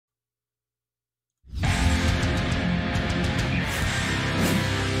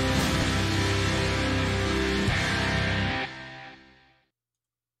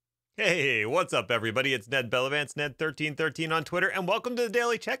Hey, what's up, everybody? It's Ned Bellavance, Ned1313 on Twitter, and welcome to the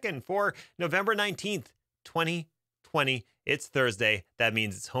Daily Check-In for November 19th, 2020. It's Thursday. That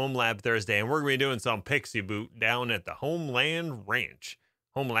means it's Home Lab Thursday, and we're going to be doing some Pixie Boot down at the Homeland Ranch.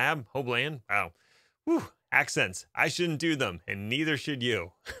 Home Lab? Homeland? Wow. Whew. Accents. I shouldn't do them, and neither should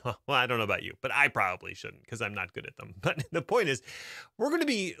you. Well, I don't know about you, but I probably shouldn't because I'm not good at them. But the point is, we're going to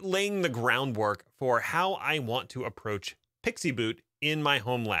be laying the groundwork for how I want to approach Pixie Boot in my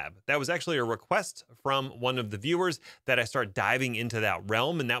home lab. That was actually a request from one of the viewers that I start diving into that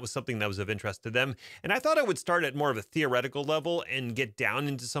realm, and that was something that was of interest to them. And I thought I would start at more of a theoretical level and get down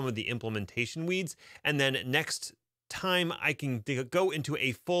into some of the implementation weeds, and then next time I can go into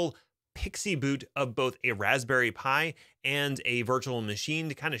a full Pixie Boot of both a Raspberry Pi and a virtual machine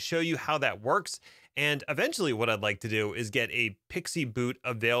to kind of show you how that works. And eventually what I'd like to do is get a Pixie Boot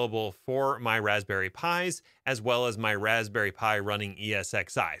available for my Raspberry Pis, as well as my Raspberry Pi running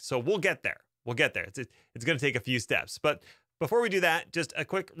ESXi. So we'll get there. We'll get there. It's going to take a few steps. But before we do that, just a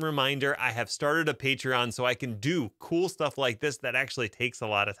quick reminder, I have started a Patreon so I can do cool stuff like this that actually takes a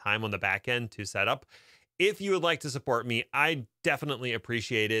lot of time on the back end to set up. If you would like to support me, I definitely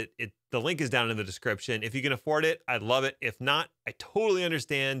appreciate it. The link is down in the description. If you can afford it, I'd love it. If not, I totally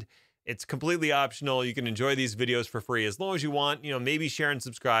understand. It's completely optional. You can enjoy these videos for free as long as you want. You know, maybe share and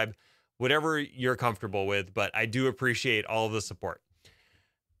subscribe, whatever you're comfortable with. But I do appreciate all of the support.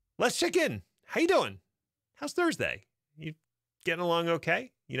 Let's check in. How you doing? How's Thursday? You getting along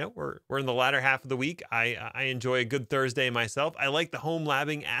okay? You know, we're in the latter half of the week. I enjoy a good Thursday myself. I like the home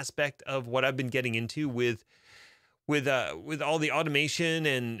labbing aspect of what I've been getting into with all the automation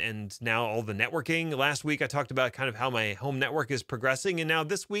and now all the networking. Last week I talked about kind of how my home network is progressing, and now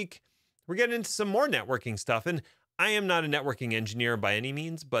this week we're getting into some more networking stuff. And I am not a networking engineer by any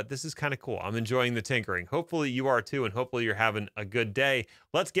means, but this is kind of cool. I'm enjoying the tinkering. Hopefully you are too, and hopefully you're having a good day.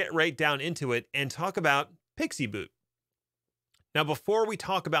 Let's get right down into it and talk about Pixie Boot. Now, before we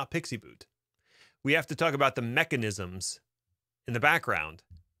talk about Pixie Boot, we have to talk about the mechanisms in the background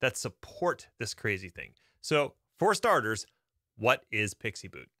that support this crazy thing. So for starters, what is Pixie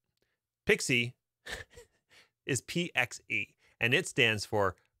Boot? Pixie is PXE, and it stands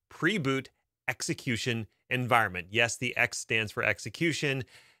for Pre-Boot Execution Environment. Yes, the X stands for execution.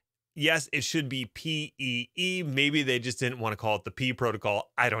 Yes, it should be PEE. Maybe they just didn't want to call it the P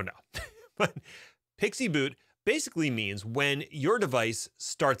protocol. I don't know. But Pixie Boot basically means when your device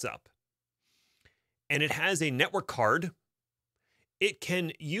starts up and it has a network card, it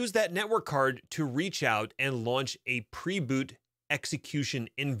can use that network card to reach out and launch a pre-boot execution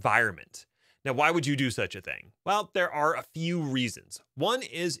environment. Now, why would you do such a thing? Well, there are a few reasons. One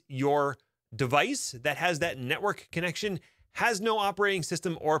is your device that has that network connection has no operating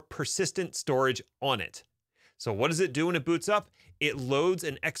system or persistent storage on it. So what does it do when it boots up? It loads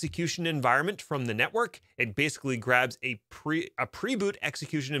an execution environment from the network. It basically grabs a pre-boot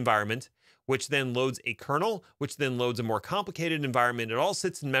execution environment, which then loads a kernel, which then loads a more complicated environment. It all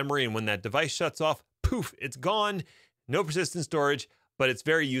sits in memory, and when that device shuts off, poof, it's gone. No persistent storage, but it's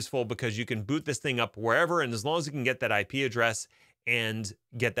very useful because you can boot this thing up wherever, and as long as you can get that IP address and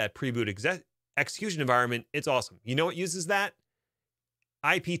get that pre-boot execution environment, it's awesome. You know what uses that?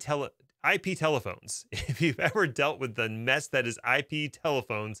 IP telephones. If you've ever dealt with the mess that is IP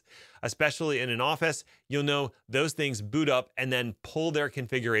telephones, especially in an office, you'll know those things boot up and then pull their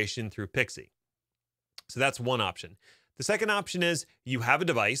configuration through Pixie. So that's one option. The second option is you have a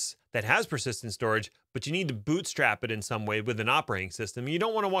device that has persistent storage, but you need to bootstrap it in some way with an operating system. You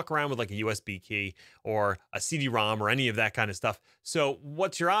don't want to walk around with like a USB key or a CD-ROM or any of that kind of stuff. So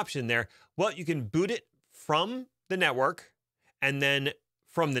what's your option there? Well, you can boot it from the network, and then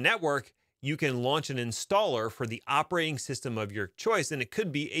from the network, you can launch an installer for the operating system of your choice, and it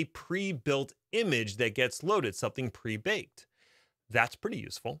could be a pre-built image that gets loaded, something pre-baked. That's pretty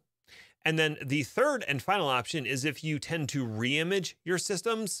useful. And then the third and final option is if you tend to re-image your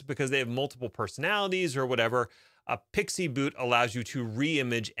systems because they have multiple personalities or whatever, a Pixie Boot allows you to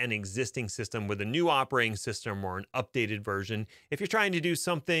re-image an existing system with a new operating system or an updated version. If you're trying to do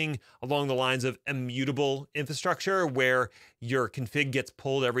something along the lines of immutable infrastructure where your config gets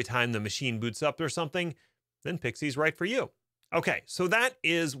pulled every time the machine boots up or something, then Pixie's right for you. Okay, so that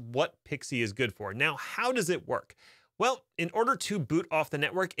is what Pixie is good for. Now, how does it work? Well, in order to boot off the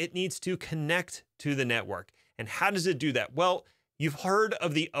network, it needs to connect to the network. And how does it do that? Well, you've heard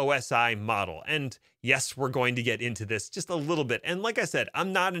of the OSI model. And yes, we're going to get into this just a little bit. And like I said,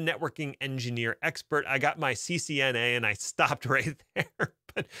 I'm not a networking engineer expert. I got my CCNA and I stopped right there.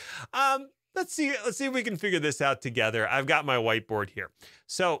 But let's see if we can figure this out together. I've got my whiteboard here.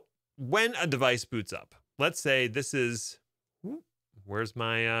 So when a device boots up, let's say this is where's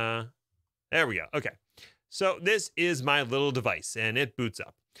my, there we go. Okay. So this is my little device and it boots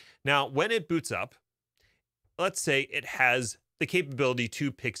up. Now, when it boots up, let's say it has the capability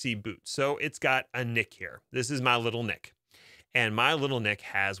to Pixie Boot. So it's got a NIC here. This is my little NIC. And my little NIC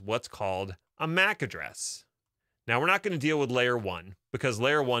has what's called a MAC address. Now, we're not going to deal with layer 1 because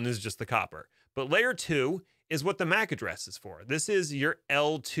layer 1 is just the copper. But layer 2 is what the MAC address is for. This is your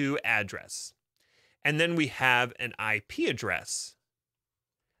L2 address. And then we have an IP address.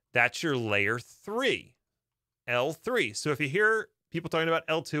 That's your layer 3, L3. So if you hear people talking about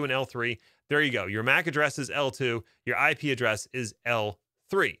L2 and L3, there you go. Your MAC address is L2. Your IP address is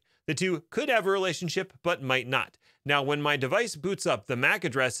L3. The two could have a relationship, but might not. Now, when my device boots up, the MAC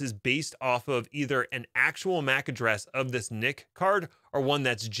address is based off of either an actual MAC address of this NIC card or one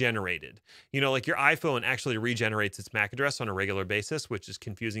that's generated. You know, like your iPhone actually regenerates its MAC address on a regular basis, which is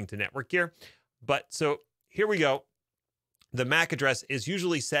confusing to network gear. But so here we go. The MAC address is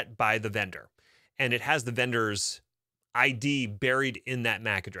usually set by the vendor, and it has the vendor's ID buried in that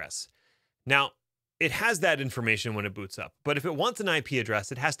MAC address. Now, it has that information when it boots up, but if it wants an IP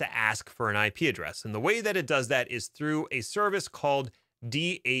address, it has to ask for an IP address. And the way that it does that is through a service called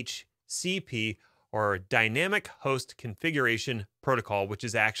DHCP, or Dynamic Host Configuration Protocol, which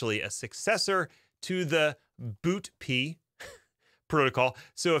is actually a successor to the BootP protocol.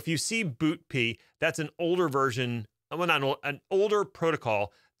 So if you see BootP, that's an older version, well, not an older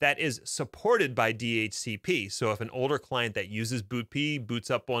protocol that is supported by DHCP. So if an older client that uses BootP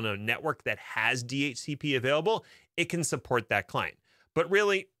boots up on a network that has DHCP available, it can support that client. But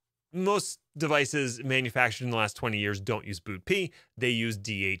really, most devices manufactured in the last 20 years don't use BootP, they use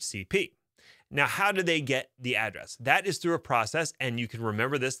DHCP. Now, how do they get the address? That is through a process, and you can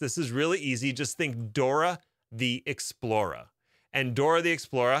remember this. This is really easy. Just think DORA the Explorer. And DORA the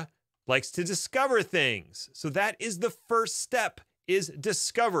Explorer likes to discover things. So that is the first step, is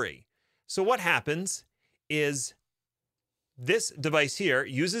discovery. So what happens is this device here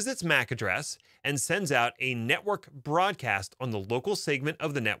uses its MAC address and sends out a network broadcast on the local segment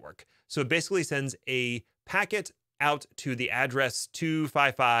of the network. So it basically sends a packet out to the address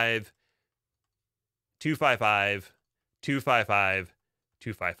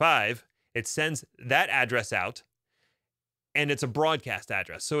 255.255.255.255. It sends that address out, and it's a broadcast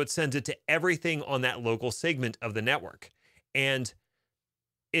address. So it sends it to everything on that local segment of the network. And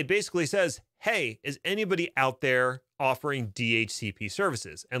it basically says, hey, is anybody out there offering DHCP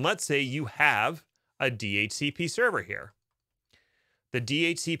services? And let's say you have a DHCP server here. The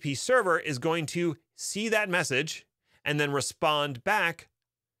DHCP server is going to see that message and then respond back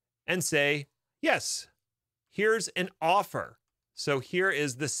and say, yes, here's an offer. So here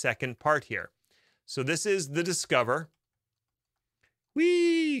is the second part here. So this is the discover.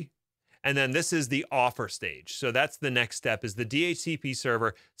 Whee! And then this is the offer stage. So that's the next step, is the DHCP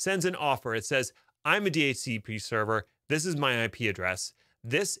server sends an offer. It says, I'm a DHCP server. This is my IP address.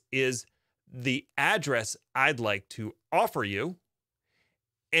 This is the address I'd like to offer you.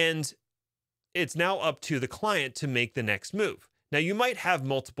 And it's now up to the client to make the next move. Now, you might have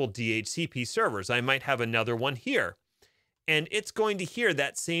multiple DHCP servers. I might have another one here. And it's going to hear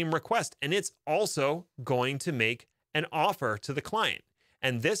that same request. And it's also going to make an offer to the client.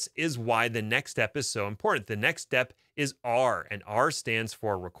 And this is why the next step is so important. The next step is R, and R stands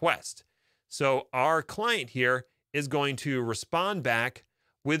for request. So our client here is going to respond back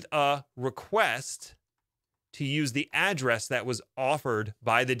with a request to use the address that was offered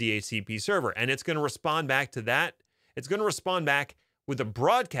by the DHCP server. And it's going to respond back to that. It's going to respond back with a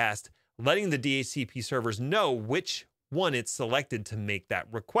broadcast letting the DHCP servers know which one it's selected to make that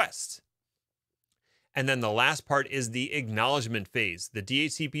request. And then the last part is the acknowledgement phase. The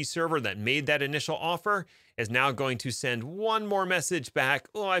DHCP server that made that initial offer is now going to send one more message back.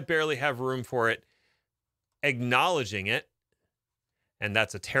 Oh, I barely have room for it. Acknowledging it. And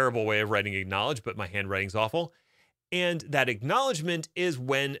that's a terrible way of writing acknowledge, but my handwriting's awful. And that acknowledgement is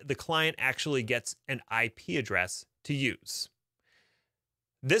when the client actually gets an IP address to use.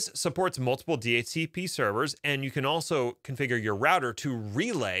 This supports multiple DHCP servers, and you can also configure your router to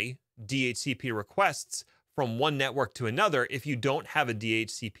relay DHCP requests from one network to another if you don't have a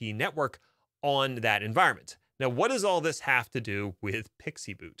DHCP network on that environment. Now, what does all this have to do with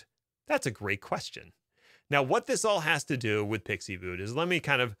Pixie Boot? That's a great question. Now, what this all has to do with Pixie Boot is, let me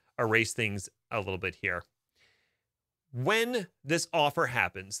kind of erase things a little bit here. When this offer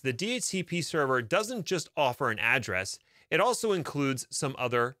happens, the DHCP server doesn't just offer an address, it also includes some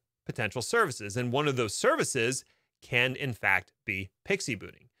other potential services. And one of those services can, in fact, be Pixie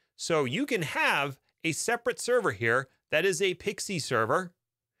booting. So you can have a separate server here that is a Pixie server,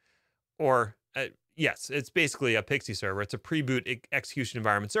 or yes, it's basically a Pixie server. It's a pre-boot execution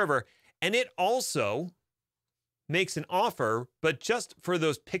environment server. And it also makes an offer, but just for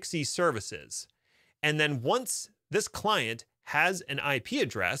those Pixie services. And then once this client has an IP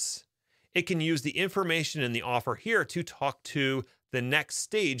address, it can use the information in the offer here to talk to the next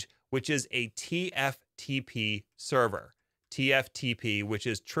stage, which is a TFTP server. TFTP, which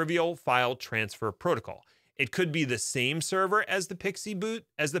is Trivial File Transfer Protocol. It could be the same server as the Pixie Boot,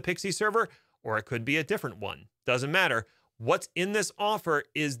 as the Pixie server, or it could be a different one. Doesn't matter. What's in this offer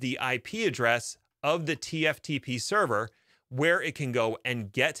is the IP address of the TFTP server, where it can go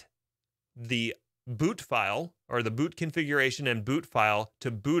and get the boot file or the boot configuration and boot file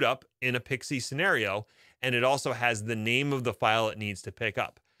to boot up in a Pixie scenario. And it also has the name of the file it needs to pick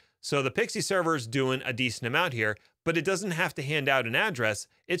up. So the Pixie server is doing a decent amount here, but it doesn't have to hand out an address.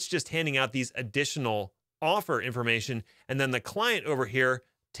 It's just handing out these additional offer information. And then the client over here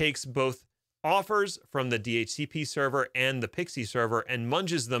takes both offers from the DHCP server and the Pixie server and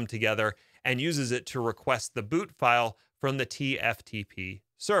munges them together and uses it to request the boot file from the TFTP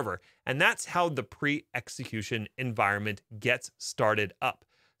server. And that's how the pre-execution environment gets started up.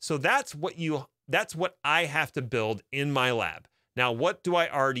 So that's what I have to build in my lab. Now, what do I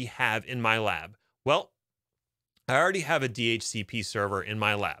already have in my lab? Well, I already have a DHCP server in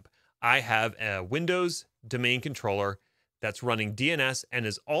my lab. I have a Windows domain controller that's running DNS and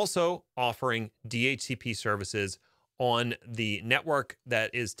is also offering DHCP services on the network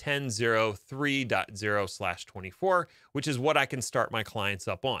that is 10.03.0/24, which is what I can start my clients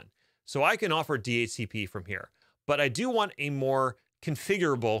up on. So I can offer DHCP from here, but I do want a more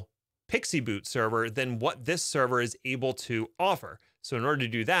configurable Pixie Boot server than what this server is able to offer. So in order to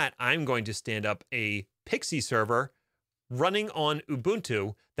do that, I'm going to stand up a Pixie server running on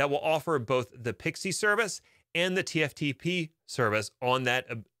Ubuntu that will offer both the Pixie service and the TFTP service on that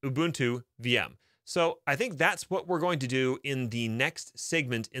Ubuntu VM. So I think that's what we're going to do in the next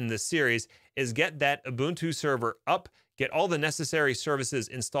segment in this series, is get that Ubuntu server up, get all the necessary services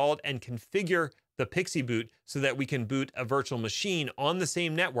installed, and configure the Pixie Boot so that we can boot a virtual machine on the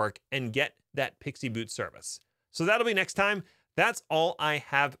same network and get that Pixie Boot service. So that'll be next time. That's all I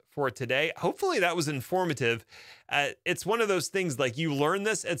have for today. Hopefully that was informative. It's one of those things, like, you learn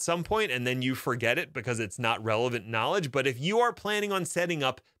this at some point and then you forget it because it's not relevant knowledge. But if you are planning on setting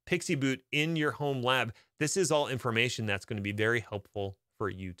up Pixie Boot in your home lab, this is all information that's going to be very helpful for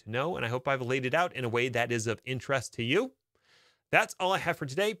you to know. And I hope I've laid it out in a way that is of interest to you. That's all I have for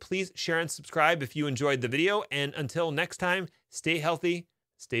today. Please share and subscribe if you enjoyed the video. And until next time, stay healthy,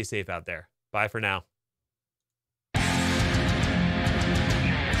 stay safe out there. Bye for now.